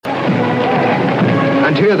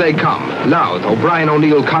And here they come. Louth, O'Brien,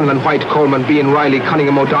 O'Neill, Conlon, White, Coleman, Bean, Riley,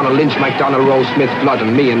 Cunningham, O'Donnell, Lynch, McDonnell, Rowe, Smith, Flood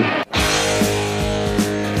and Meehan.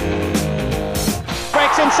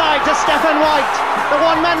 Breaks inside to Stephen White. The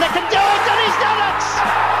one man that can do it, and he's done it!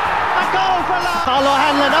 A goal for Louth. Paul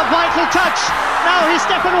O'Hanlon, a vital touch. Now he's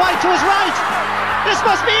Stephen White to his right. This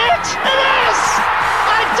must be it! It is!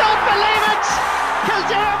 I don't believe it!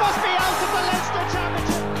 Kildare must be out of the Leinster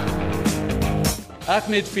Championship. At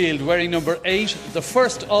midfield, wearing number 8, the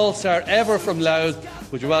first All-Star ever from Louth,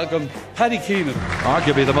 would you welcome Paddy Keenan.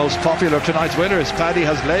 Arguably the most popular of tonight's winners, Paddy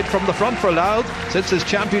has led from the front for Louth since his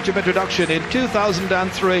championship introduction in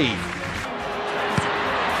 2003.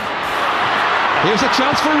 Here's a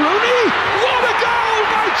chance for Rooney. What a goal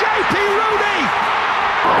by JP Rooney!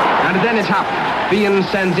 And then it happened. Bean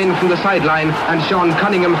sends in from the sideline and Sean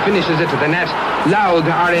Cunningham finishes it to the net. Louth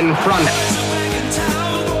are in front.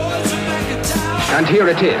 And here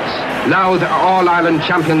it is. Louth are All-Ireland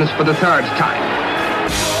champions for the third time.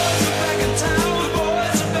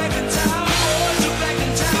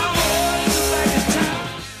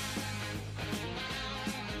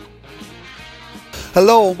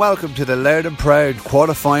 Hello and welcome to the Loud and Proud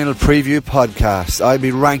quarter-final preview podcast. I'll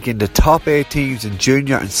be ranking the top 8 teams in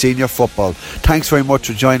junior and senior football. Thanks very much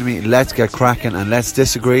for joining me. Let's get cracking and let's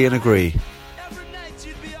disagree and agree.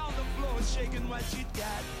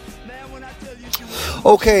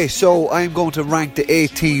 Okay, so I'm going to rank the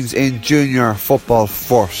 8 teams in junior football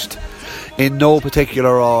first. In no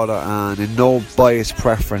particular order and in no biased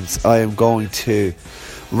preference, I am going to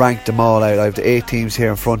rank them all out. I have the 8 teams here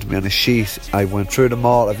in front of me on a sheet. I went through them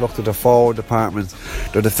all. I've looked at the forward department,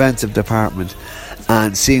 the defensive department,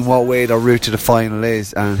 and seen what way their route to the final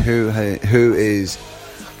is and who is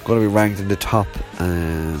going to be ranked in the top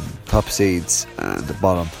seeds and the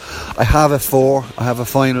bottom. I have a 4. I have a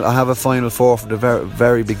final 4 from the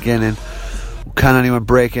very beginning. Can anyone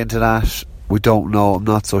break into that? We don't know. I'm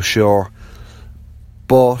not so sure.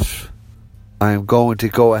 But I'm going to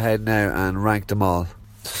go ahead now and rank them all.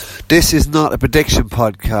 This is not a prediction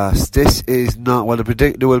podcast. This is not, well,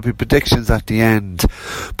 there will be predictions at the end,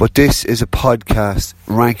 but this is a podcast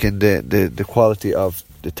ranking the quality of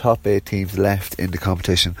the top 8 teams left in the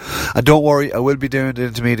competition. And don't worry, I will be doing the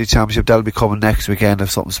Intermediate Championship. That'll be coming next weekend. I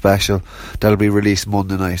have something special that'll be released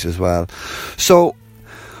Monday night as well. So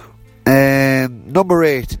number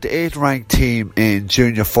 8, the 8th ranked team in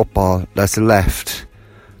junior football that's left,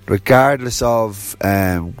 regardless of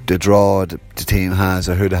the draw the team has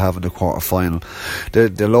or who they have in the quarter final.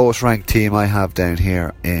 The lowest ranked team I have down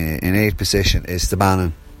here in 8th position is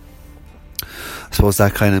Stabannon. I suppose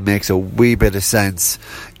that kind of makes a wee bit of sense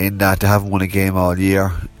in that they haven't won a game all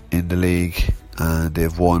year in the league and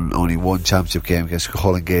they've won only one championship game against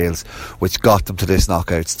Cullen Gales, which got them to this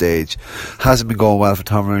knockout stage. Hasn't been going well for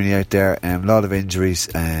Tom Rooney out there. A lot of injuries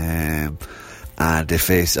and I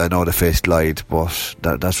know they faced Lloyd, but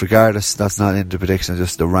that's regardless. That's not in the prediction,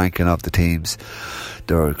 just the ranking of the teams.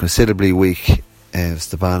 They're considerably weak,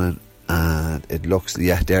 Stabannon, and it looks,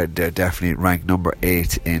 they're definitely ranked number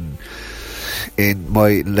 8 in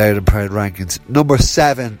my Loud and Proud rankings. Number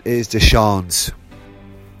 7 is the Shawns.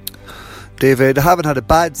 They haven't had a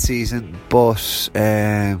bad season, but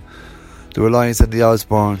the reliance on the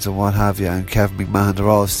Osbornes and what have you, and Kevin McMahon, they're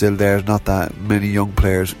all still there. Not that many young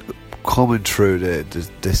players coming through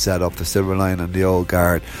the setup. They're still relying on the old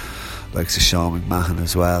guard, like Sean McMahon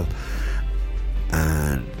as well,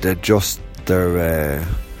 and they just didn't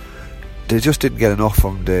get enough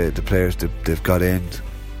from the players they've got in.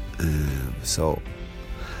 So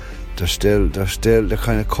they're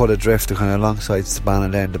kind of cut adrift. They're kind of alongside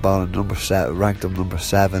Stabannon down the bottom. Number 7, ranked them number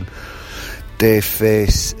 7. They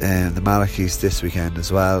face the Malachis this weekend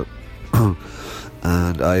as well,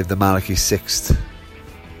 and I have the Malachis 6th.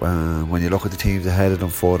 When you look at the teams ahead of them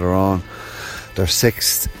further on, they're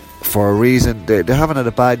 6th for a reason. They haven't had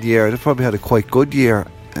a bad year. They've probably had a quite good year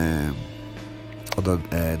under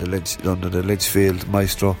the Litchfield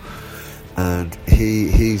maestro, and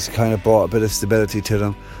he's kind of brought a bit of stability to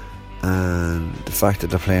them. And the fact that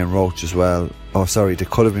they're playing Roach as well, they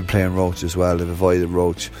could have been playing Roach as well. They've avoided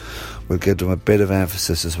Roach. Will give them a bit of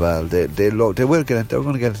emphasis as well. They will get in. They're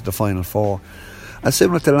going to get into the final 4. And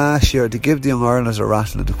similar to last year, they give the Young Irelanders a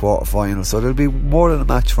rattle in the quarter final, so there'll be more than a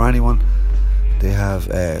match for anyone. They have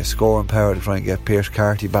scoring power to try and get Pierce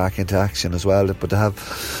Carty back into action as well. But they have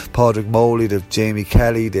Padraig Moley, they have Jamie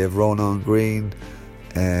Kelly, they have Ronan Green,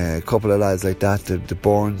 a couple of lads like that. The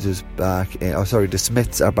Burns is back. The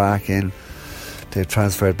Smiths are back in. They've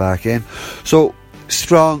transferred back in. So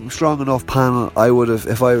strong enough panel. I would have,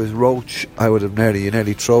 if I was Roach, I would have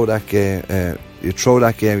nearly throw that game. You throw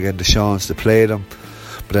that game against the Shawns to play them,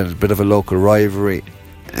 but then a bit of a local rivalry.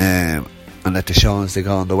 and let the Seans take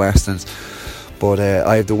on the Westerns. But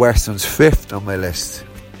I have the Westerns 5th on my list.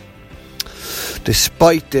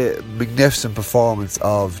 Despite the magnificent performance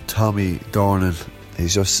of Tommy Dornan,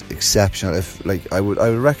 he's just exceptional. I would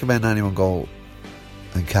recommend anyone go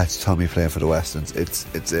and catch Tommy playing for the Westerns.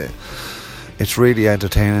 It's really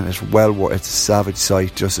entertaining. It's a savage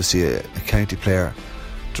sight just to see a county player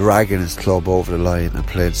dragging his club over the line and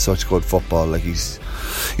playing such good football. Like he's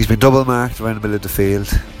been double marked around the middle of the field.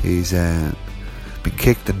 He's been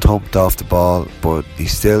kicked and thumped off the ball, but he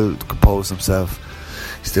still composed himself.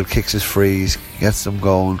 He still kicks his frees, gets them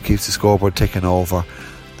going, keeps the scoreboard ticking over,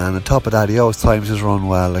 and on top of that he always times his run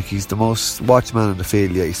well. Like he's the most watched man in the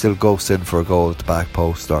field, yet he still goes in for a goal at the back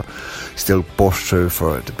post, or still bursts through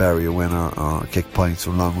to bury a winner, or kick points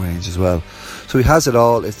from long range as well. So he has it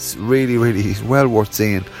all. It's really he's well worth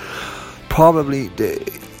seeing. Probably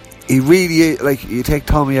he really, like, you take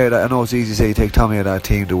Tommy out, I know it's easy to say you take Tommy out of that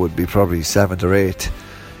team, there would be probably 7th or 8th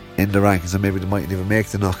in the rankings, and maybe they mightn't even make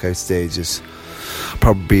the knockout stages.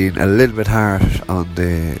 Probably being a little bit hard on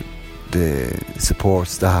the support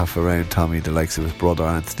staff around Tommy, the likes of his brother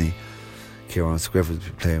Anthony. Kieran Scrifford's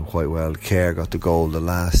been playing quite well. Kerr got the goal the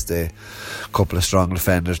last day. Couple of strong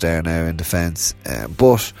defenders there now in defence,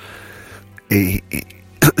 but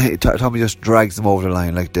Tommy just drags them over the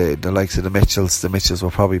line. Like the likes of the Mitchells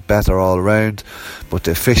were probably better all around, but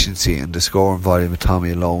the efficiency and the scoring volume of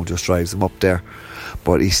Tommy alone just drives them up there.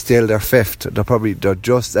 But he's still their 5th. They're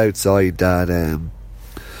just outside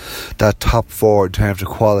that top 4 in terms of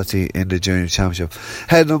quality in the junior championship.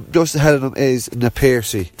 Just ahead of them is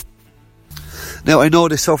Napearcy. Now I know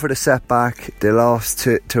they suffered a setback. They lost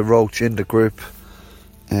to Roach in the group,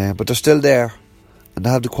 but they're still there, and they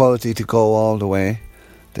have the quality to go all the way.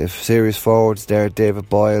 They have serious forwards there. David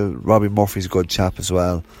Boyle, Robbie Murphy's a good chap as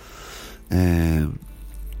well. The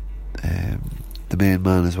main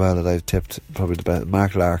man as well that I've tipped, probably the best,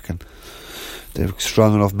 Mark Larkin. They've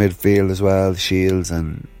strong enough midfield as well. Shields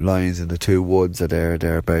and Lyons and the 2 Woods are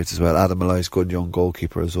thereabouts as well. Adam Malloy's good young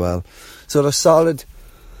goalkeeper as well. So they're solid.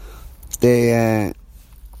 They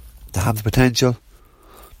have the potential.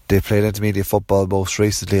 They played intermediate football most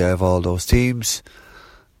recently out of all those teams.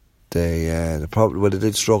 They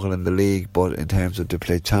did struggle in the league, but in terms of they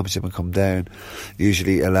played championship and come down,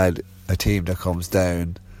 usually a team that comes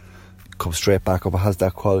down comes straight back up and has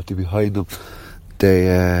that quality behind them.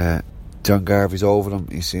 John Garvey's over them.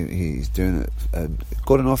 He's doing a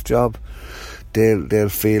good enough job. They'll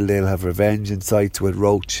feel they'll have revenge in sights with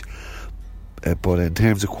Roach, but in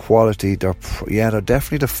terms of quality, they're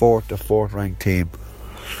definitely the fourth ranked team.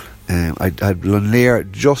 I'd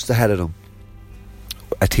Lunleer just ahead of them,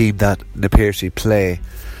 a team that Napearcy play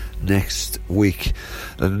next week.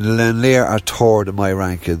 Lunleer are 3rd in my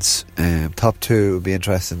rankings. Top 2 would be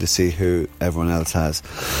interesting to see who everyone else has.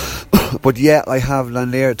 But yeah, I have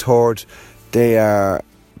Lunleer 3rd. They are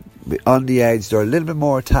on the edge. They're a little bit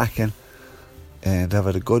more attacking, and they've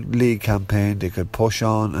had a good league campaign. They could push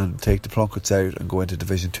on and take the Plunkets out and go into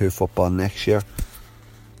Division 2 football next year.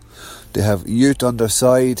 They have youth on their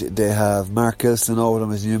side. They have Mark Gilston over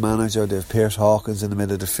them as new manager. They have Pierce Hawkins in the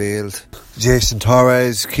middle of the field, Jason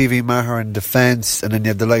Torres, Kiwi Maher in defence, and then you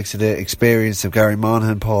have the likes of the experience of Gary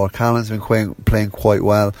Monaghan. Paul Callan's been playing quite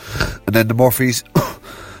well, and then the Murphys,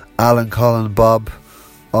 Alan, Colin, Bob,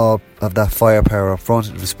 all have that firepower up front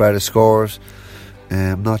to spread the scores.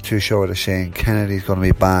 I'm not too sure that Shane Kennedy's going to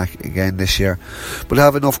be back again this year, but they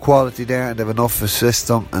have enough quality there, and they have enough of a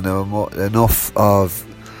system, and they have enough of,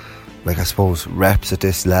 like, I suppose, reps at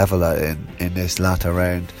this level in this latter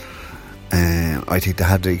round. I think they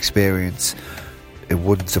had the experience. It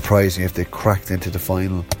wouldn't surprise me if they cracked into the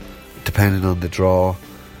final, depending on the draw.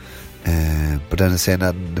 But then saying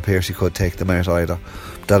that Napearcy could take them out either.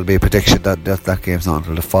 That'll be a prediction. That game's not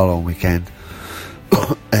until the following weekend.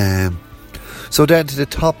 So then to the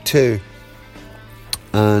top 2,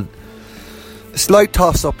 and a slight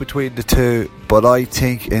toss up between the 2, but I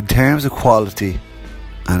think in terms of quality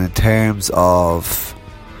and in terms of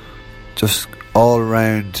just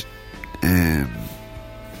all-roundness,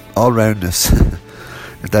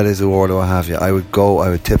 if that is a word I have, I would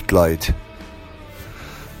tip Glyde.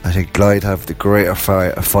 I think Glyde have the greater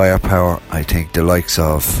firepower. I think the likes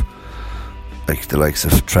of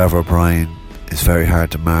Trevor Bryan is very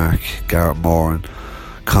hard to mark. Garrett Moore and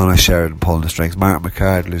Conor Sheridan pulling the strings. Mark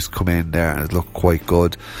McCardle has come in there and has looked quite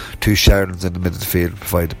good. 2 Sheridans in the middle of the field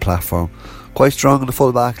provide the platform. Quite strong in the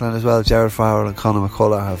full back line as well. Jared Farrell and Conor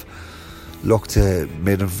McCullough have looked to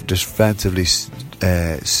made them defensively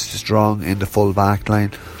strong in the full back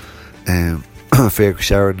line. Fair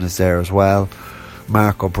Sheridan is there as well.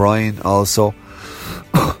 Mark O'Brien also.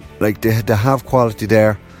 like they have quality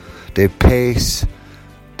there. They have pace.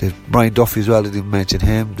 They've Brian Duffy as well. I didn't mention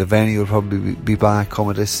him. Devaney will probably be back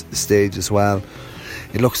coming this stage as well.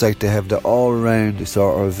 It looks like they have the all-round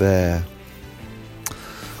sort of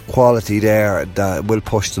quality there that will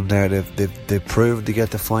push them there. They've proven to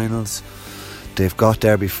get the finals. They've got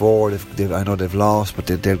there before. I know they've lost, but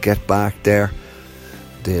they'll get back there.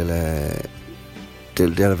 They'll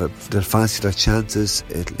fancy their chances.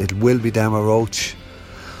 It will be them or Roach.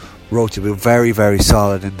 Roach will be very, very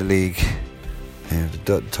solid in the league.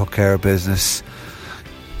 Took care of business.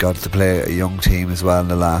 Got to play a young team as well in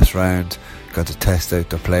the last round. Got to test out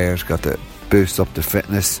their players. Got to boost up the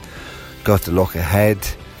fitness. Got to look ahead.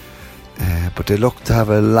 But they look to have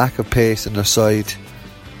a lack of pace on their side.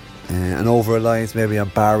 And over reliance maybe on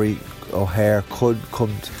Barry O'Hare could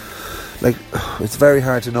come. Like, it's very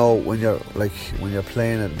hard to know when you're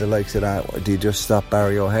playing at the likes of that. Do you just stop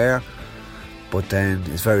Barry O'Hare? But then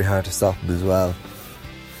it's very hard to stop him as well.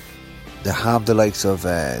 They have the likes of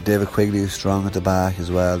David Quigley, who's strong at the back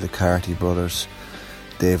as well. The Carty brothers,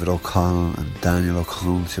 David O'Connell and Daniel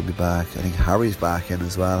O'Connell should be back. I think Harry's back in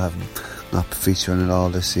as well, having not featuring at all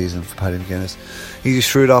this season for Paddy McGuinness. He's a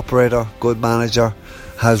shrewd operator, good manager,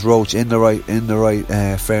 has Roach in the right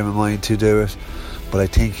frame of mind to do it. But I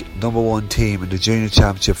think number one team in the junior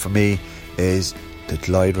championship for me is the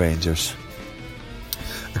Clyde Rangers.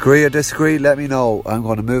 Agree or disagree? Let me know. I'm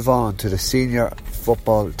going to move on to the senior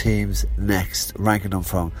football teams next, ranking them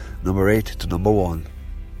from number 8 to number 1.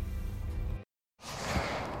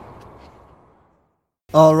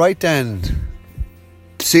 Alright then,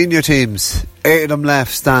 senior teams, 8 of them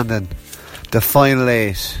left standing, the final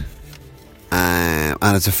 8,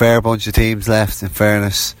 and it's a fair bunch of teams left, in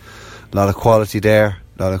fairness. A lot of quality there,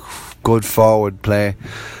 a lot of good forward play,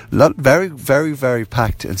 a lot very, very, very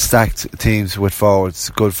packed and stacked teams with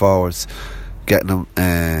good forwards, getting them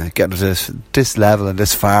to this level and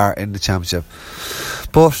this far in the championship.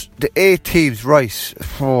 But the 8 teams, right?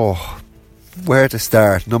 Where to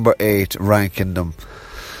start? Number 8, ranking them.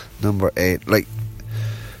 Number 8, I'll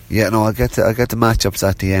get the matchups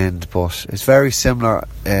at the end, but it's very similar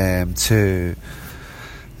to,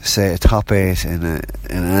 say, a top 8 in an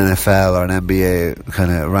NFL or an NBA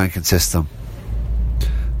kind of ranking system.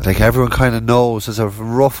 I think everyone kind of knows, there's a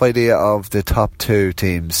rough idea of the top 2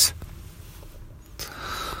 teams.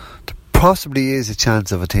 There possibly is a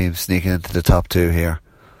chance of a team sneaking into the top 2 here.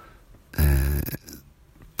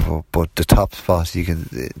 But the top spot,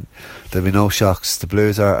 there'll be no shocks. The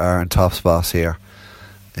Blues are in top spots here.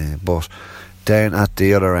 But down at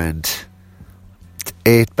the other end, the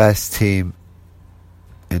 8th best team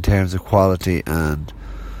in terms of quality and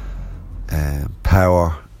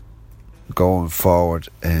power going forward,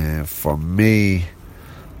 for me,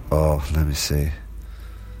 let me see,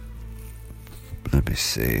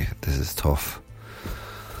 this is tough.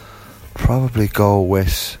 Probably go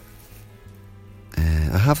with,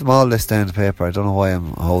 I have them all listed down on the paper. I don't know why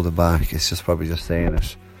I'm holding back. It's just probably just saying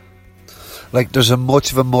it. Like, there's a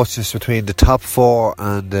much of a muchness between the top 4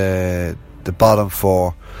 and the bottom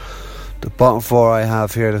 4. The bottom 4 I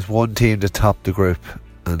have here, there's one team that topped the group,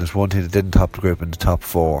 and there's one team that didn't top the group in the top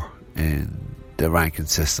 4 in the ranking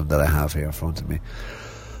system that I have here in front of me.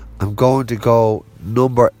 I'm going to go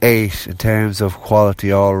number 8 in terms of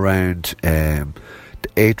quality all round. The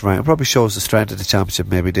 8th rank probably shows the strength of the championship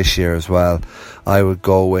maybe this year as well. I would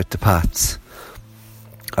go with the Pats.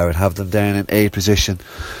 I would have them down in 8th position.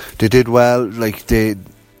 They did well, like they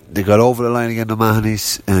got over the line against the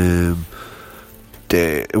Mahonys.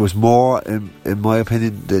 It was more, in my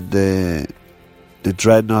opinion, the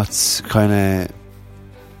Dreadnoughts being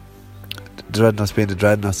the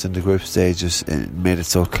Dreadnoughts in the group stages, it made it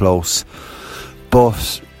so close.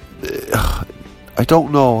 But I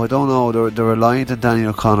don't know. They're reliant on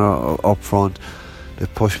Daniel O'Connor up front. They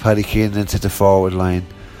pushed Paddy Keenan into the forward line.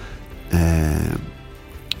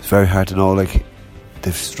 It's very hard to know. Like,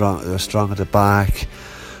 they're strong at the back,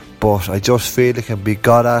 but I just feel it can be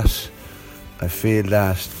got at. I feel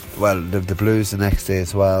that, well, the Blues the next day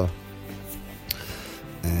as well.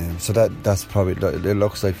 So that's probably, it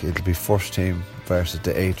looks like it'll be first team versus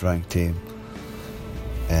the 8th ranked team.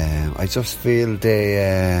 I just feel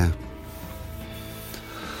they've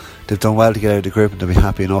done well to get out of the group, and they'll be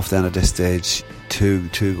happy enough then at this stage to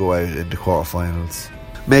go out in the quarterfinals.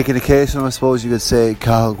 Making a case for him, I suppose you could say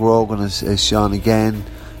Cathal Grogan is Sean again.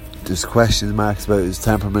 There's question marks about his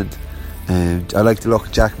temperament. I like the look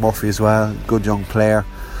of Jack Murphy as well, good young player.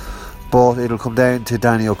 But it'll come down to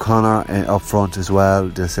Danny O'Connor up front as well.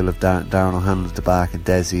 They'll still have Darren O'Hanlon at the back, and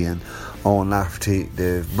Desi and Owen Lafferty.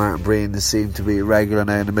 Martin Breen seem to be regular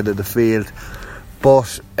now in the middle of the field.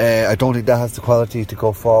 But I don't think that has the quality to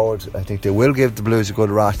go forward. I think they will give the Blues a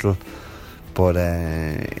good rattle, but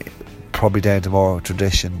probably down to more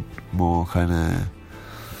tradition, more kind of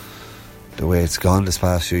the way it's gone this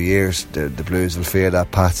past few years. The Blues will fear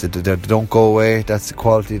that patch. They don't go away. That's the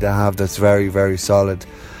quality they have. That's very, very solid.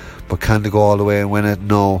 But can they go all the way and win it?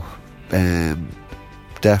 No,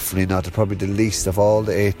 definitely not. They're probably the least of all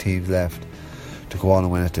the 8 teams left to go on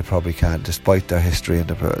and win it. They probably can't, despite their history, and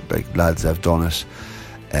like lads have done it,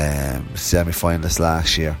 semi-finalists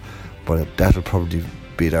last year. But that'll probably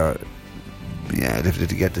be their, if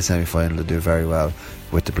they get the semi-final, they'll do very well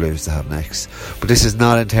with the Blues to have next. But this is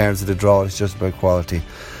not in terms of the draw, it's just about quality.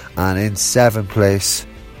 And in 7th place,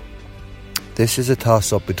 this is a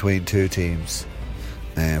toss-up between 2 teams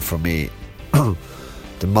for me.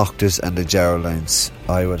 The Mocktas and the Geraldines.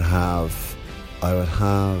 I would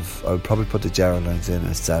probably put the Geraldines in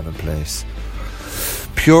at 7th place.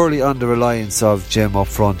 Purely on the reliance of Jim up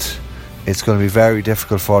front, it's going to be very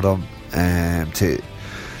difficult for them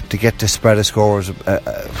to get the spread of scores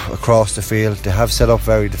across the field. They have set up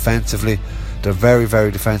very defensively. They're very,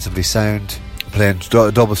 very defensively sound, playing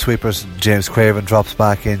double sweepers. James Craven drops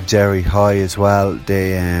back in, Jerry High as well.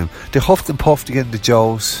 They huffed and puffed again the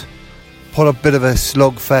Joes, put up a bit of a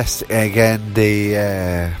slugfest again.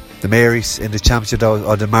 The Marys in the championship,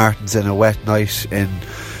 or the Martins in a wet night in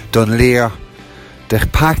Dunleer. They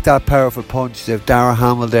packed that powerful punch. They've Dara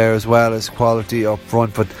Hamill there as well as quality up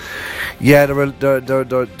front, but yeah, they're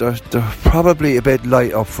probably a bit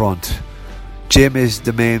light up front. Jim is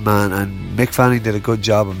the main man, and Mick Fanning did a good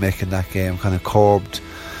job of making that game kind of curbed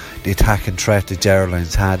the attacking threat the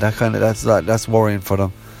Geraldines had. That's worrying for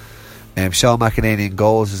them. Sean McEnany in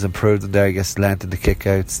goals has improved in there. He gets length in the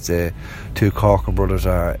kickouts. The 2 Corcoran brothers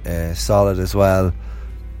are solid as well.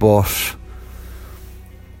 But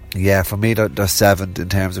yeah, for me they're 7th in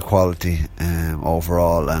terms of quality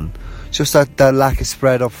overall, and just that lack of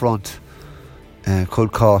spread up front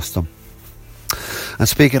could cost them. And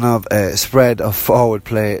speaking of spread of forward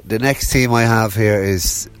play, the next team I have here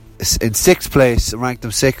is in 6th place, ranked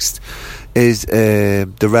them 6th, is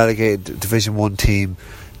the relegated Division 1 team,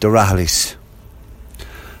 the Rahleys.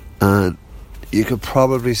 And you could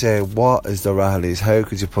probably say, what is the Rahleys? How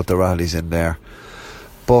could you put the Rahleys in there?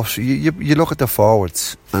 But you look at the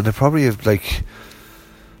forwards, and they probably have, like,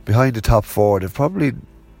 behind the top 4, they're probably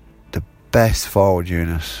the best forward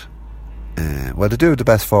unit. Well, they do have the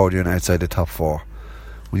best forward unit outside the top 4.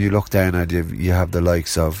 When you look down at it, you have the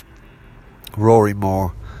likes of Rory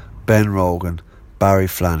Moore, Ben Rogan, Barry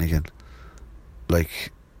Flanagan.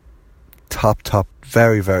 Like, top,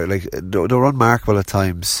 very, very, like, they're unmarkable at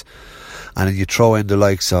times. And then you throw in the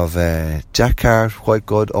likes of Jack Carr, quite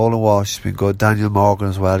good. Olin Walsh has been good. Daniel Morgan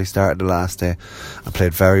as well. He started the last day and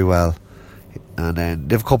played very well. And then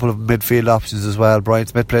they have a couple of midfield options as well. Brian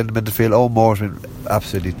Smith played in the midfield. Owen Moore's been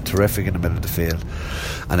absolutely terrific in the middle of the field.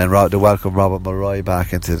 And then they welcome Robert Mulroy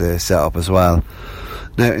back into the setup as well.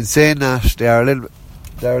 Now, in saying that, they're a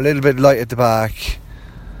little bit light at the back.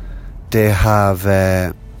 They have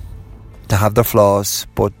their flaws,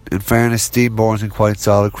 but in fairness, Steve Bourne's been quite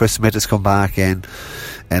solid. Chris Smith has come back in,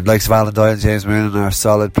 and likes of Alan Doyle and James Moonan are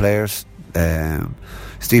solid players.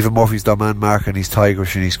 Stephen Murphy's their man marker, and he's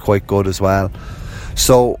tigerish, and he's quite good as well.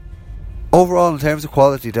 So overall, in terms of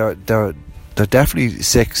quality, they're definitely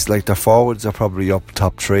 6. Like, their forwards are probably up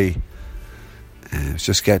top 3. It's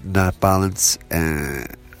just getting that balance. A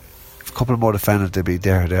couple of more defenders to be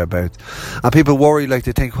thereabouts, and people worry, like,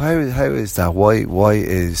 they think, how is that? Why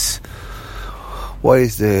is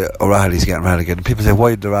the O'Reillys getting relegated? And people say,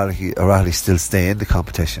 why did the O'Reillys still stay in the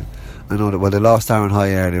competition? I know that, well, they lost Aaron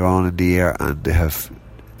High earlier on in the year, and they have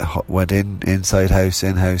went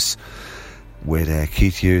in-house with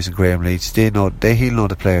Keith Hughes and Graham Leach. He'll know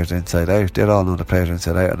the players inside out. They'll all know the players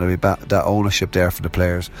inside out, and there'll be that ownership there for the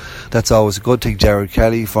players. That's always a good thing. Gerard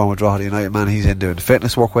Kelly, former Drogheda United man, he's in doing the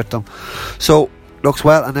fitness work with them. So, looks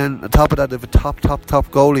well. And then on top of that, they have a top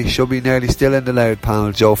goalie, should be nearly still in the Loud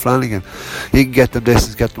panel, Joe Flanagan. He can get them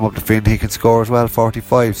distance, get them up the field, he can score as well,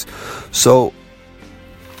 45s. So,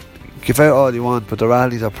 give out all you want, but the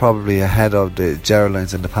Rahleys are probably ahead of the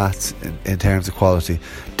Geraldines and the Pats in terms of quality.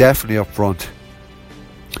 Definitely up front.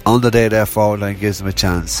 On the day, their forward line gives them a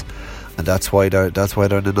chance, and that's why they're in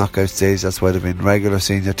the knockout stage. That's why they've been regular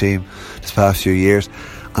senior team this past few years.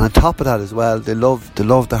 And on top of that as well, they love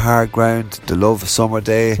the hard ground. They love a summer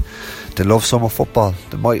day. They love summer football.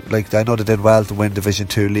 They might, like, I know they did well to win Division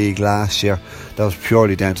 2 league last year. That was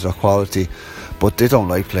purely down to their quality. But they don't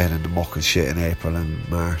like playing in the muck and shit in April and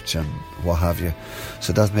March and what have you.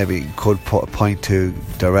 So that maybe could put a point to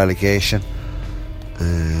their relegation.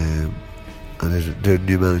 And there's a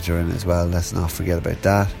new manager in as well, let's not forget about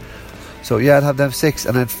that. So yeah, I'd have them 6.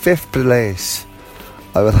 And then 5th place,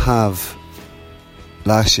 I would have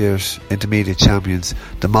last year's intermediate champions,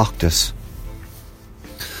 the Machtas.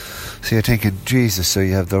 So you're thinking, Jesus, so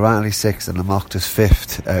you have the Rally 6th and the Machtas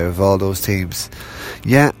 5th out of all those teams.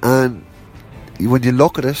 Yeah, and when you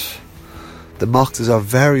look at it, the Machtas are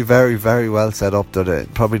very, very, very well set up. They're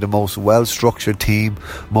probably the most well-structured team,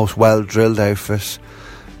 most well-drilled outfit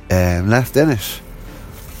left in it.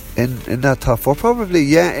 In that top 4, probably,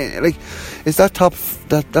 yeah. Like, it's that top,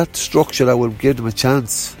 that structure that will give them a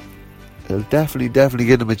chance. It'll definitely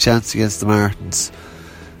give them a chance against the Martins.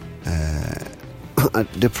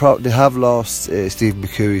 They have lost Stephen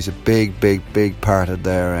McCoo. He's a big part of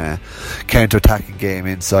their counter-attacking game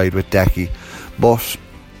inside with Decky. But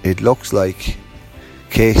it looks like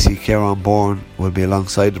Casey Kieran Bourne will be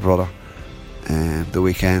alongside the brother the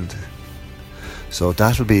weekend. So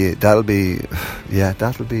that'll be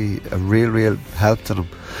a real help to them.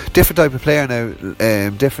 Different type of player now,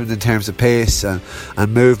 different in terms of pace and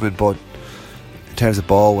movement, but in terms of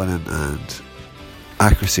ball winning and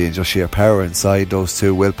accuracy and just sheer power inside, those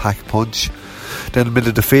two will pack a punch. Then in the middle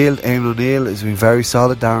of the field, Eamon O'Neill has been very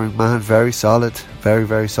solid. Darren Mahan, very solid,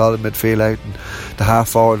 very solid midfield out, and the half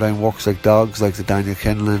forward line works like dogs, like the Daniel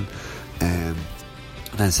Kinlan. And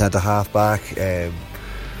then centre half back,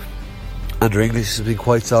 Andrew English has been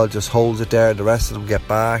quite solid, just holds it there. The rest of them get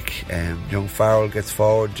back. Young Farrell gets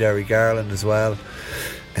forward, Jerry Garland as well.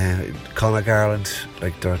 Conor Garland,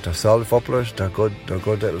 like they're solid footballers. They're good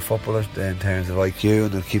little footballers in terms of IQ,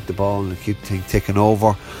 and they'll keep the ball and they'll keep things ticking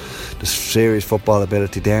over. There's serious football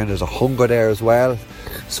ability there, and there's a hunger there as well.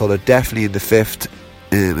 So they're definitely in the 5th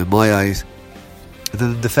in my eyes. And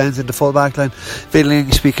then in defence, in the full back line, Fiddle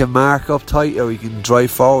English can mark up tight, or he can drive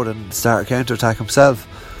forward and start a counter attack himself.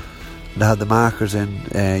 They have the markers in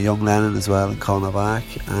Young Lennon as well and Conor back.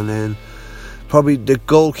 And then probably the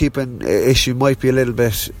goalkeeping issue might be a little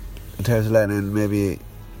bit in terms of letting in maybe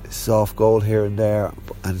a soft goal here and there,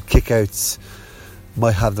 and kickouts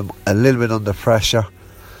might have them a little bit under pressure,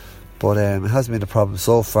 but it hasn't been a problem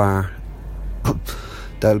so far.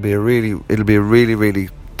 It'll be a really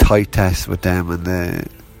tight test with them and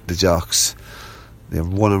the Jocks. They're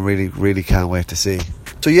one I really can't wait to see.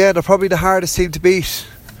 So yeah, they're probably the hardest team to beat.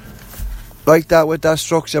 Like that, with that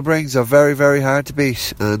structure brings, are very hard to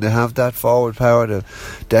beat, and they have that forward power. The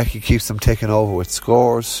Decky keeps them ticking over with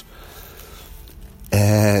scores.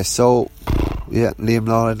 So yeah, Liam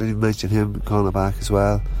Lawler, I didn't even mention him, Conor back as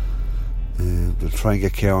well. We'll try and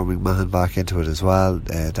get Kieran McMahon back into it as well.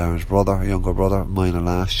 Darren's brother, younger brother, minor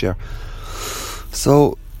last year.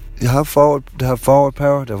 So they have forward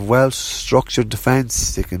power. They have well structured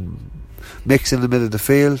defence. They can mix in the middle of the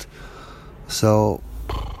field. So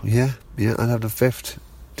yeah, I'll have them 5th in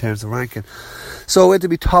terms of ranking. So it'll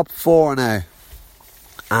be top 4 now.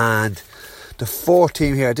 And the 4th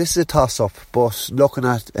team here, this is a toss-up, but looking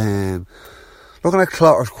at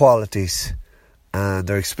Clotter's qualities and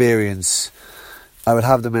their experience, I would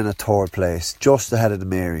have them in a 3rd place, just ahead of the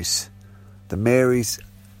Marys. The Marys,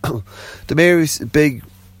 big,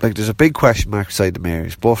 like there's a big question mark beside the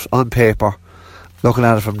Marys, but on paper, looking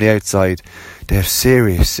at it from the outside, they have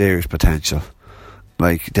serious potential.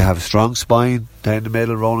 Like, they have a strong spine down the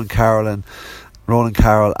middle. Roland Carroll and Darren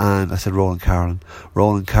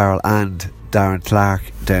Clark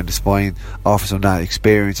down the spine offer some of that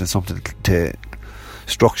experience and something to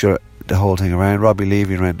structure the whole thing around. Robbie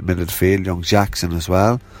Levy around the middle of the field, young Jackson as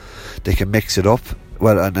well. They can mix it up.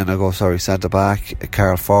 Well, and then centre back,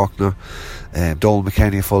 Carl Faulkner, Donald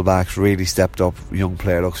McKenny, full backs, really stepped up. Young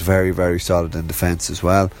player, looks very solid in defence as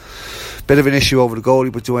well. Bit of an issue over the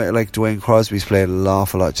goalie, but Dwayne Crosby's played an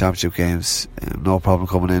awful lot of championship games. No problem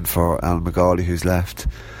coming in for Alan McGauley, who's left,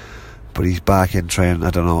 but he's back in training. I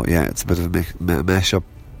don't know. Yeah, it's a bit of a mesh up.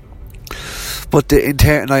 But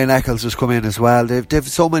Niall Eccles has come in as well. They've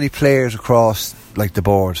so many players across like the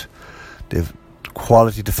board. They've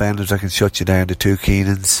quality defenders that can shut you down. The 2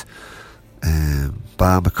 Keenans,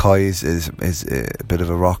 Bar McCoy is a bit of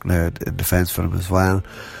a rock now in defence for them as well.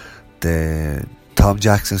 The Tom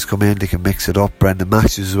Jackson's come in, they can mix it up. Brendan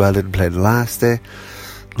Matthews as well, didn't play the last day.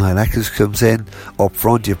 Niall Eccles comes in. Up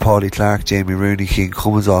front you have Paulie Clark, Jamie Rooney, Keane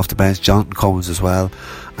Cummins off the bench, Jonathan Cummins as well,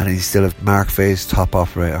 and then you still have Mark Faye's top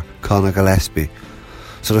operator, Conor Gillespie.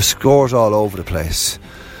 So there's scores all over the place.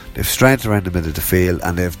 They've strength around the middle of the field,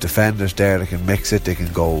 and they've defenders there that can mix it. They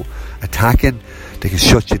can go attacking, they can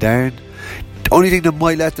shut you down. The only thing that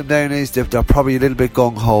might let them down is they're probably a little bit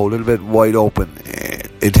gung-ho, a little bit wide open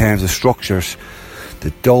in terms of structures.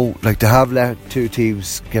 They don't, like, they have let 2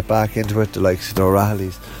 teams get back into it, the likes of the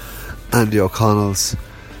O'Reillys and the O'Connells.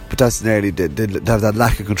 but that's nearly they have that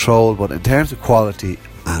lack of control. But in terms of quality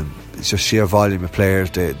and it's just sheer volume of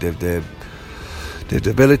players, the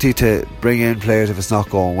ability to bring in players if it's not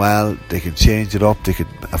going well, they can change it up. They could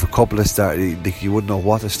have a couple of you wouldn't know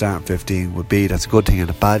what the starting 15 would be. That's a good thing and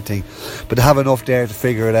a bad thing, but they have enough there to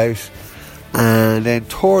figure it out. And then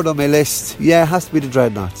third on my list, it has to be the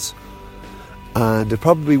Dreadnoughts, and they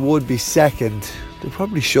probably would be second. They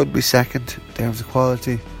probably should be second in terms of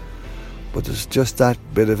quality, but there's just that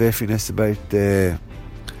bit of iffiness about the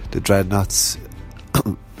Dreadnoughts.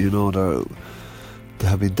 You know, they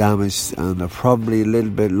have been damaged and they're probably a little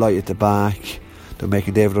bit light at the back. They're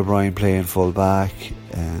making David O'Brien play in full back.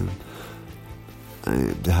 And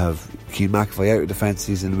they have Keane McAvoy out of defence.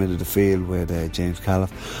 He's in the middle of the field with James Califf.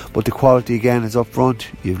 But the quality again is up front.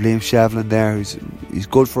 You have Liam Shevlin there, he's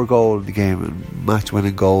good for a goal in the game and match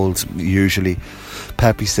winning goals usually.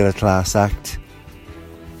 Pepe's still a class act.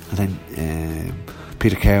 And then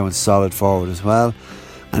Peter Kerwin's solid forward as well.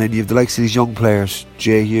 And then you have the likes of these young players,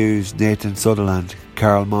 Jay Hughes, Nathan Sutherland,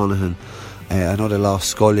 Carl Monaghan. I know they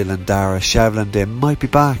lost Scullion and Dara Shevlin. They might be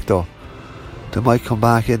back though. They might come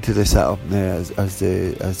back into the setup as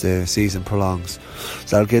the season prolongs.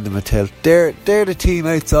 So I'll give them a tilt. They're the team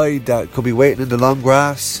outside that could be waiting in the long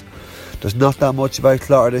grass. There's not that much about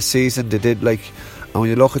Clogher this season. They did and when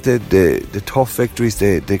you look at the tough victories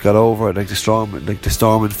they got over, like the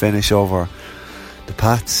Storming finish over the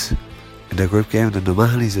Pats in their group game, and the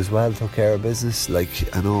O'Mahonys as well took care of business. I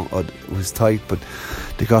know it was tight, but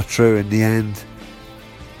they got through in the end.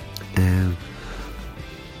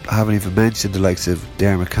 I haven't even mentioned the likes of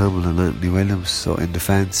Dermot Campbell and Anthony Williams, so in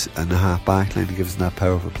defence and the half back line, it gives them that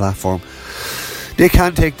powerful platform. They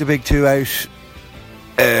can take the big two out.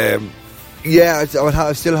 I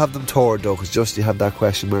still have them third though, because just you have that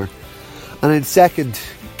question mark. And then second,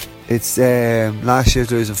 it's last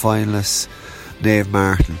year's losing finalists, Naomh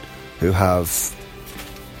Martin, who have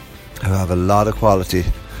a lot of quality,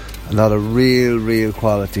 a lot of real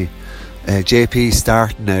quality. JP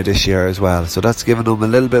starting now this year as well, so that's giving them a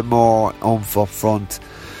little bit more oomph up front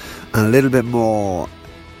and a little bit more.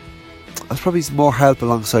 That's probably more help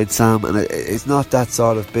alongside Sam, and it's not that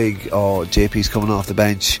sort of big JP's coming off the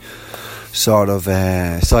bench sort of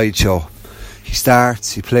sideshow. He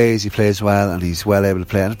starts, he plays well, and he's well able to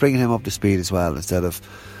play, and it's bringing him up to speed as well instead of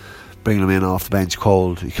bringing him in off the bench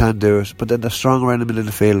cold. He can do it, but then they're strong around the middle of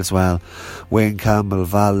the field as well. Wayne Campbell,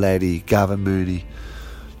 Val Leddy, Gavin Mooney.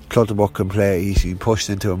 Clutterbuck can play. He's been pushed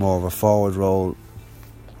into a more of a forward role.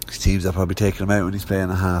 His teams are probably taking him out when he's playing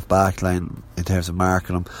a half back line in terms of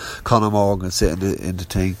marking him. Conor Morgan sit in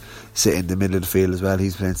the middle of the field as well.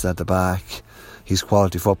 He's playing at the back. He's a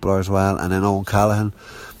quality footballer as well. And then Owen Callaghan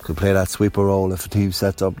can play that sweeper role if a team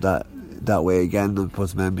sets up that way again and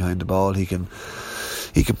puts men behind the ball. He can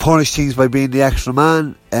punish teams by being the extra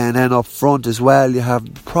man. And then up front as well, you have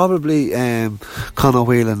probably Conor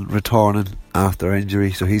Whelan returning after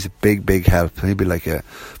injury, so he's a big help. He'll be like a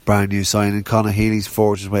brand new signing. Conor Healy's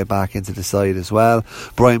forged his way back into the side as well.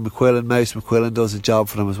 Brian McQuillan, Mouse McQuillan, does a job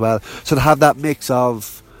for them as well. So to have that mix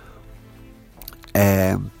of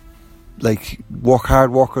hard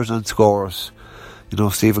workers and scorers. You know,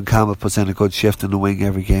 Stephen Campbell puts in a good shift in the wing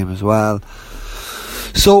every game as well.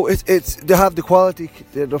 So they have the quality.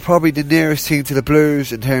 They're probably the nearest team to the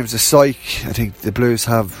Blues in terms of psyche. I think the Blues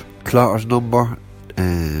have Clogher's number.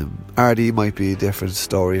 RD might be a different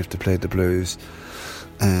story if they played the Blues.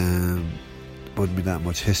 Wouldn't be that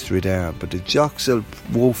much history there, but the Jocks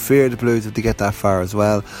won't fear the Blues if they get that far as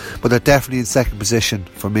well. But they're definitely in second position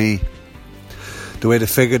for me. The way they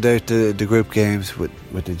figured out the group games with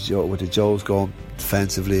the Joes going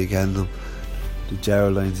defensively again, them, the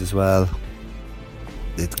Geraldines as well.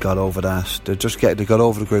 They got over that. They got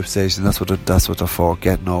over the group stage, and that's what they're for,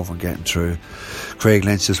 getting over and getting through. Craig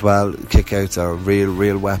Lynch as well. Kickouts are a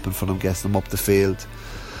real weapon for them, gets them up the field,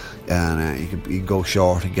 and you can go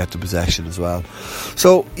short and get the possession as well.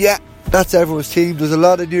 So yeah, that's everyone's team. There's a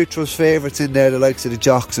lot of neutrals favourites in there, the likes of the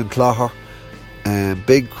Jocks and Clogher.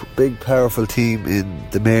 Big powerful team in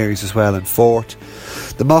the Marys as well in fourth.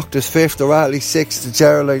 The Mockers fifth, the Ratley sixth, the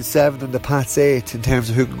Geraldine seventh, and the Pats eighth in terms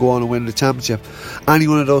of who can go on and win the championship. Any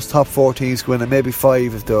one of those top 4 teams can win, and maybe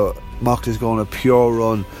 5 if the Mockers go on a pure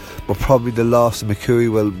run, but probably the loss of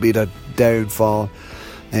McCooey will be their downfall.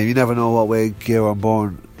 You never know what way Geraint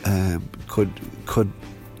Bourne could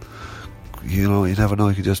you never know,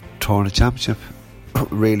 he could just turn the championship.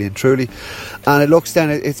 Really and truly. And it looks then,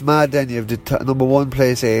 it's mad then. You have the number 1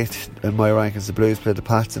 plays 8 in my rankings. The Blues play the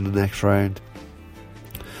Pats in the next round.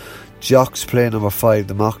 Jocks play number 5,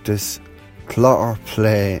 the Mockers. Clogher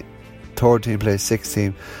play, third team plays 6th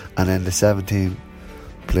team, and then the 7th team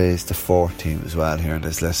plays the 4th team as well here in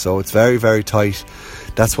this list. So it's very, very tight.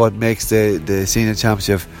 That's what makes the Senior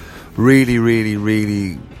Championship really, really,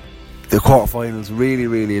 really, the quarterfinals really,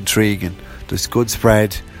 really intriguing. There's good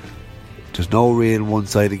spread. There's no real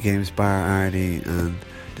one-sided games bar Ardee and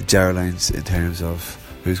the Geraldines in terms of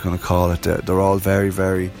who's going to call it. They're all very,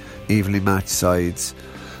 very evenly matched sides,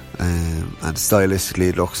 and stylistically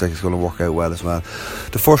it looks like it's going to work out well as well.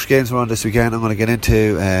 The first games we're on this weekend, I'm going to get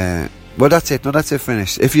into well, that's it. No, that's it,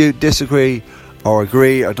 finished. If you disagree or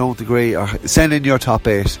agree or don't agree, or send in your top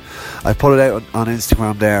 8. I put it out on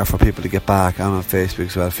Instagram there for people to get back, and on Facebook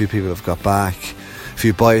as well. A few people have got back, a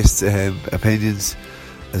few biased opinions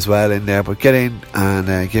as well in there, but get in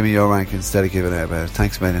and give me your rankings instead of giving it out.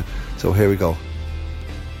 Thanks a million. So here we go.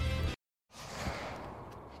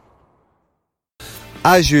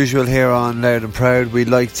 As usual here on Loud and Proud, we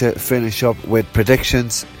like to finish up with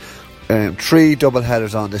predictions. 3 double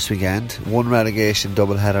headers on this weekend. 1 relegation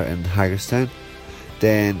double header in Hagerstown.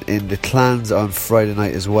 Then in the Clans on Friday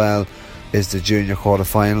night as well is the junior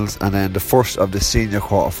quarterfinals, and then the first of the senior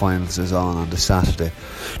quarterfinals is on the Saturday.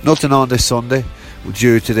 Nothing on this Sunday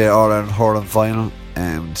due to the All-Ireland hurling final,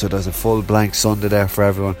 so there's a full blank Sunday there for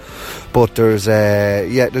everyone. But there's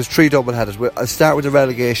 3 double headers. I'll start with the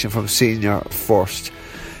relegation from senior first.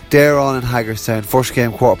 They're on in Hagerstown. First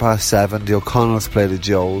game 7:15. The O'Connells play the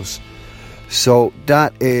Joes. So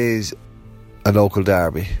that is a local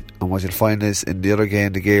derby. And what you'll find is in the other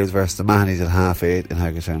game, the Gales versus the Mahonys at 8:30 in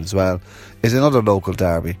Hagerstown as well, is another local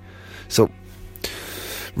derby. So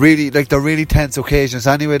really, they're really tense occasions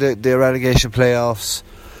anyway, the relegation playoffs,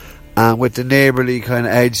 and with the neighbourly kind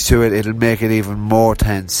of edge to it, it'll make it even more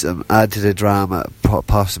tense and add to the drama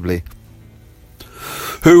possibly.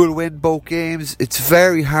 Who will win both games? It's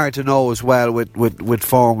very hard to know as well with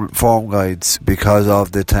form guides because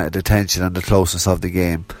of the tension and the closeness of the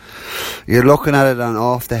game. You're looking at it and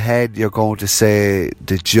off the head, you're going to say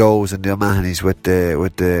the Joes and the O'Mahonys with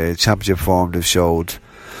the championship form they've showed.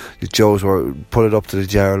 The Joes were put it up to the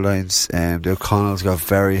Geraldines, and the O'Connells got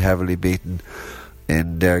very heavily beaten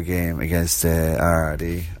in their game against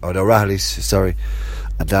Ardee, or the O'Reillys, sorry.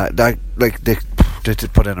 And that they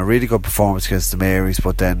did put in a really good performance against the Marys,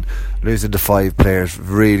 but then losing the 5 players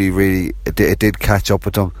really it did catch up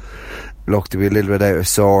with them. Looked to be a little bit out of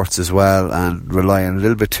sorts as well, and relying a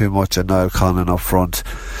little bit too much on Niall Conlon up front,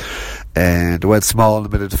 and they went small in the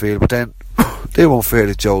middle of the field. But then they won't fear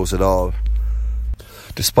the Joes at all,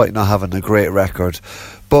 despite not having a great record.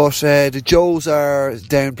 But the Joes are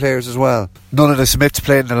down players as well. None of the Smiths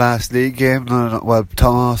played in the last league game.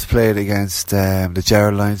 Thomas played against the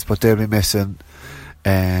Geraldines, but they'll be missing.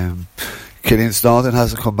 Killian Staunton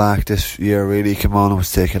hasn't come back this year really. Kimona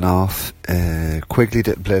was taken off. Quigley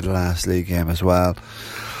didn't play the last league game as well.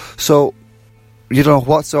 So you don't know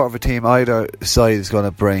what sort of a team either side is going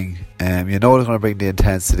to bring. You know they're going to bring the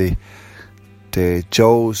intensity. The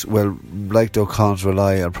Joes will, like the O'Connells,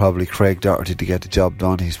 rely on probably Craig Doherty to get the job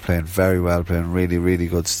done. He's playing very well, playing really, really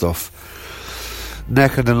good stuff.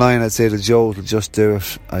 Neck on the line, I'd say the Joes will just do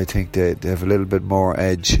it. I think they have a little bit more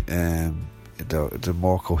edge, the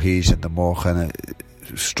more cohesion, the more kind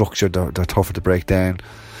of structure. They're tougher to break down.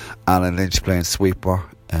 Alan Lynch playing sweeper,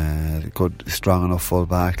 good, strong enough full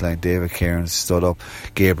back line. David Kieran stood up.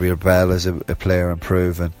 Gabriel Bell is a player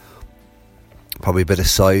improving. Probably a bit of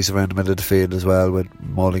size around the middle of the field as well, with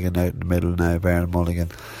Mulligan out in the middle now, Baron Mulligan.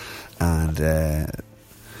 And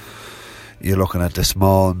you're looking at the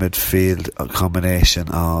small midfield combination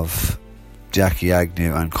of Jackie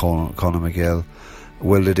Agnew and Conor McGill.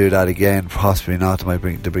 Will they do that again? Possibly not.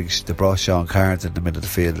 They brought Sean Carnes in the middle of the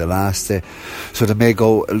field the last day, so they may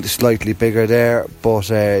go slightly bigger there, but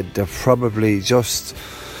they're probably just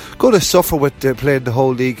going to suffer with playing the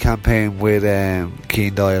whole league campaign with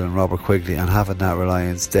Keane Doyle and Robert Quigley and having that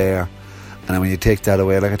reliance there. And then when you take that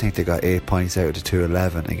away, I think they got 8 points out of the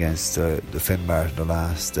 211 against the Finbars in the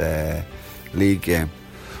last league game,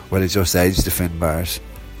 where they just edged the Finbars.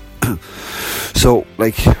 So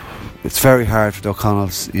it's very hard for the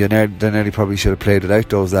O'Connells. They nearly probably should have played without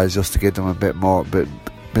those lads just to give them a bit more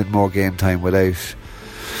game time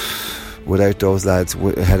without those lads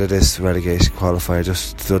ahead of this relegation qualifier,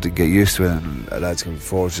 just so they can get used to it, and lads can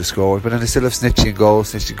forward to score. But then they still have Snitchy and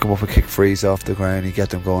goals. Snitchy can come up and kick frees off the ground. You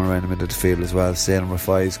get them going around the middle of the field as well. Salem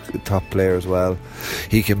Rafai's top player as well.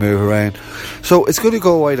 He can move around. So it's going to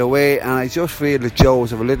go either way, and I just feel the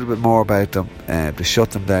Joes have a little bit more about them to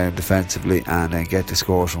shut them down defensively and then get the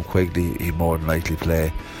scores from Quigley. He more than likely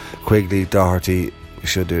play. Quigley, Doherty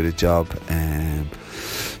should do the job.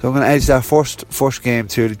 So I'm going to edge that first game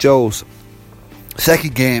to the Joes.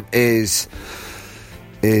 Second game is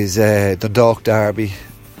Dundalk Derby.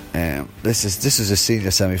 This is a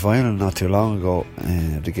senior semi-final not too long ago.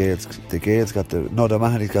 The Mahonys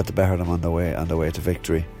got the better of them on the way to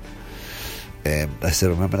victory. I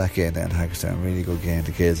still remember that game there in Hagerstown, really good game.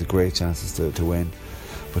 The Gaels had great chances to win,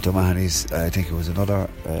 but the Mahonys, I think it was another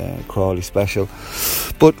Crawley special.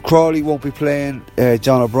 But Crawley won't be playing.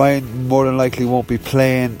 John O'Brien more than likely won't be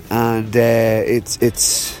playing, and it's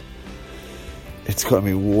going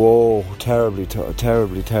to be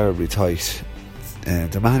terribly tight.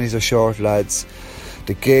 The Mahonys are short lads.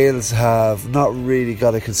 The Gaels have not really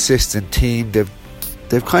got a consistent team. They've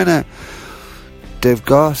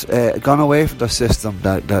gone away from the system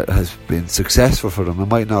that has been successful for them. It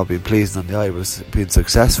might not have been pleasing on the eye, but it's been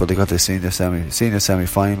successful. They got the senior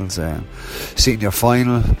semi-finals, senior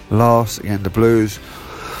final loss against the Blues.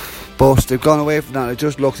 But they've gone away from that. It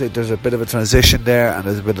just looks like there's a bit of a transition there, and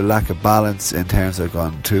there's a bit of lack of balance in terms of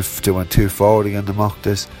going too forward again the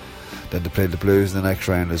Mocktas. Then they played the Blues in the next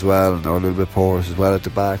round as well, and they're a little bit porous as well at the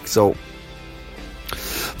back. So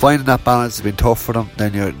finding that balance has been tough for them.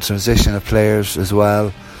 Then your transition of players as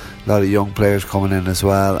well, a lot of young players coming in as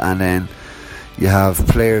well, and then you have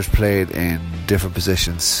players played in different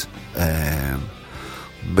positions,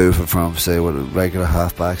 moving from, say, with regular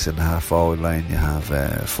half-backs in the half-forward line. You have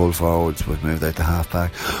full forwards would move out to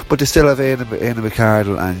half-back, but they still have Aidan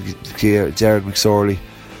McArdle and Jared McSorley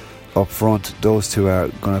up front. Those two are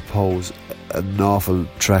going to pose an awful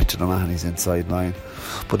threat to the Mahonys inside line.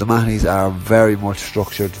 But the Mahonys are very much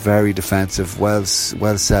structured, very defensive, well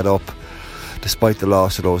set up, despite the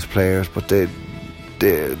loss of those players. But the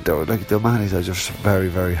Mahonys are just very,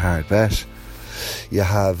 very hard bet. You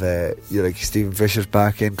have Stephen Fisher's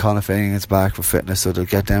back in, Conor Finnegan's back for fitness, so they'll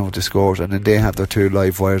get down with the scores, and then they have their two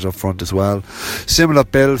live wires up front as well. Similar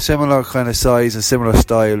build, similar kind of size and similar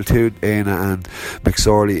style to Aina and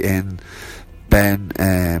McSorley in Ben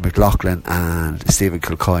McLaughlin and Stephen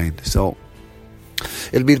Kilcoyne. So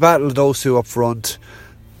it'll be the battle of those two up front.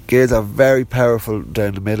 Gaels are very powerful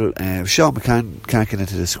down the middle. Sean McCann can't get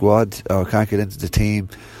into the squad, or can't get into the team.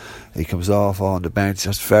 He comes off on the bench.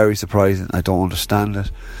 That's very surprising. I don't understand it.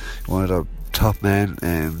 One of the top men.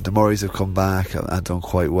 The Murrays have come back and done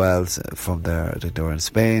quite well from there. I think they were in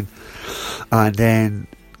Spain. And then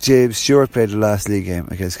James Stewart played the last league game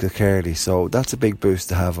against Kilkerley, so that's a big boost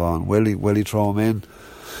to have on. Will he throw him in?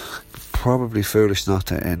 Probably foolish not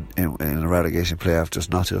to in a relegation playoff,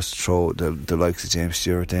 just not just throw the likes of James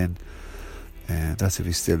Stewart in. That's if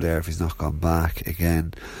he's still there, if he's not gone back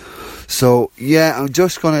again. So yeah, I'm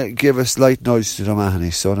just going to give a slight nudge to the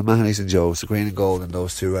Mahonys. So the Mahonys and Joes, the green and gold in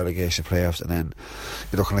those two relegation playoffs, and then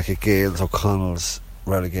you're looking like a Gaels O'Connell's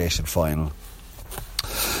relegation final.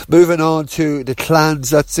 Moving on to the Clans,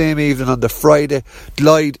 that same evening on the Friday,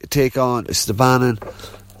 Glyde take on Stabannon.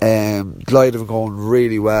 Glyde have gone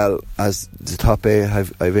really well, as the top 8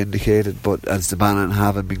 I've indicated, but as Stabannon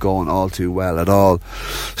haven't been going all too well at all.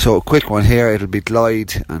 So a quick one here, it'll be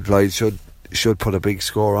Glyde, and Glyde should put a big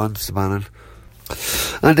score on Stabannon.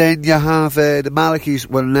 And then you have the Malachis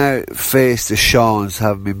will now face the Shawns,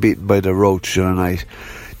 having been beaten by the Roach the other night.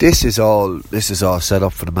 This is all set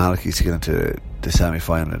up for the Malachis to get into the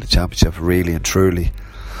semi-final of the championship, really and truly,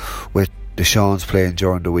 with the Shawns playing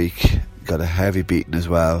during the week. Got a heavy beating as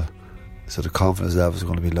well, so the confidence levels are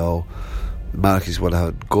going to be low. The Malachis would have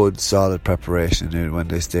had good solid preparation, knew when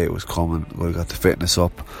this day was coming, would have got the fitness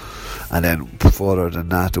up, and then further than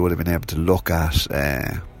that they would have been able to look at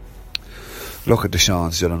the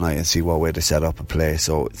Shawns the other night and see what way they set up and play.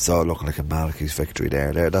 So it's all looking like a Malachis victory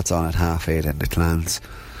there. That's on at 8:30 in the Clans.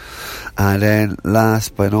 And then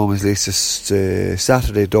last by no means least, this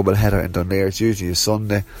Saturday double header in Dunleer. It's usually a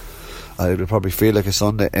Sunday. It'll probably feel like a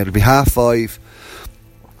Sunday. It'll be 5:30.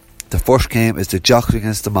 The first game is the Jocks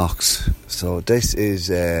against the Mocks. So this is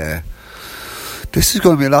going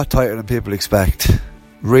to be a lot tighter than people expect.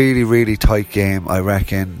 Really, really tight game, I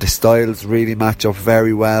reckon. The styles really match up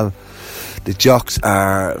very well. The Jocks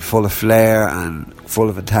are full of flair and full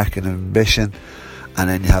of attack and ambition, and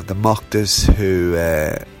then you have the Mocktas who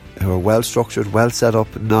are well structured, well set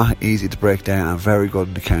up, not easy to break down, and very good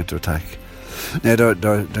in the counter attack. Now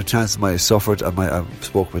their chances might have suffered. I've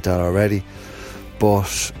spoke about that already,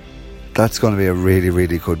 but that's going to be a really,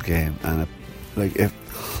 really good game. And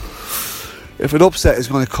if an upset is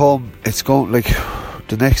going to come, it's going like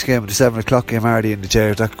the next game, the 7 o'clock game, Ardee and the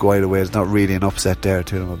Jares, that could go either way. It's not really an upset there.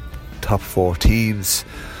 Two of them top 4 teams.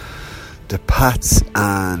 Pats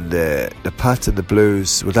and the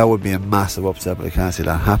Blues, well, that would be a massive upset, but I can't see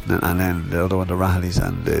that happening. And then the other one, the Rallies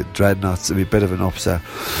and the Dreadnoughts, would be a bit of an upset.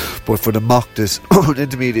 But for the Mockters,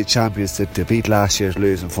 intermediate champions, to beat last year's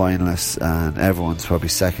losing finalists, and everyone's probably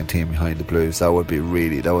second team behind the Blues, that would be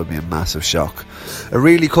a massive shock. It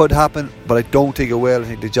really could happen, but I don't think it will. I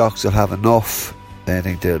think the Jocks will have enough. I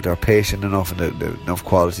think they're patient enough and there's enough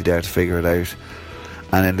quality there to figure it out.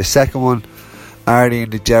 And then the second one, Ardee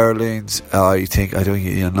and the Geraldines, I don't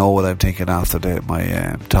you know what I'm thinking after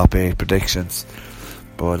my top 8 predictions.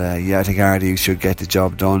 But I think Ardee should get the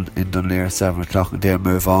job done in Dunleer at 7 o'clock, and they'll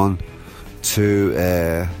move on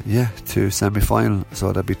to semi-final.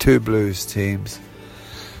 So there'll be 2 Blues teams.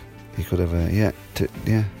 You could have the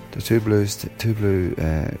 2 Blues, blue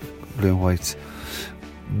and whites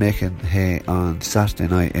making hay on Saturday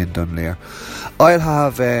night in Dunleer. I'll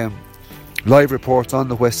have live reports on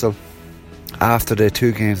the Whistle after the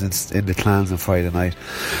 2 games in the Clans on Friday night,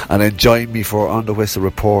 and then join me for On the Whistle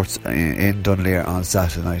reports in Dunleer on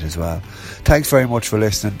Saturday night as well. Thanks very much for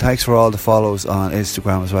listening. Thanks for all the follows on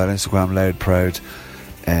Instagram as well. Instagram Loud Proud.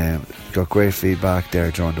 Got great feedback there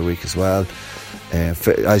during the week as well.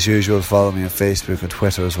 As usual, follow me on Facebook and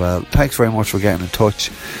Twitter as well. Thanks very much for getting in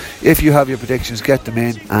touch. If you have your predictions, get them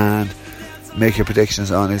in and make your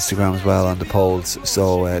predictions on Instagram as well on the polls.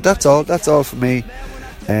 So that's all from me.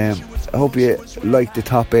 I hope you like the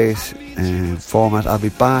top 8 format. I'll be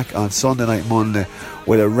back on Sunday night, Monday,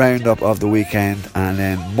 with a roundup of the weekend, and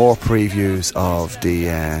then more predictions of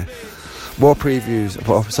the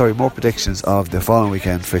following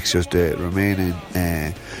weekend fixtures, the remaining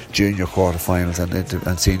junior quarterfinals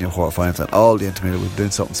and senior quarterfinals, and all the intermediate. We're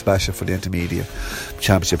doing something special for the intermediate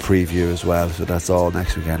championship preview as well. So that's all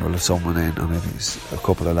next weekend. We'll have someone in, or maybe a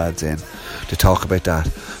couple of lads in, to talk about that.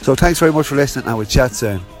 So thanks very much for listening, and we'll chat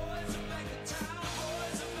soon.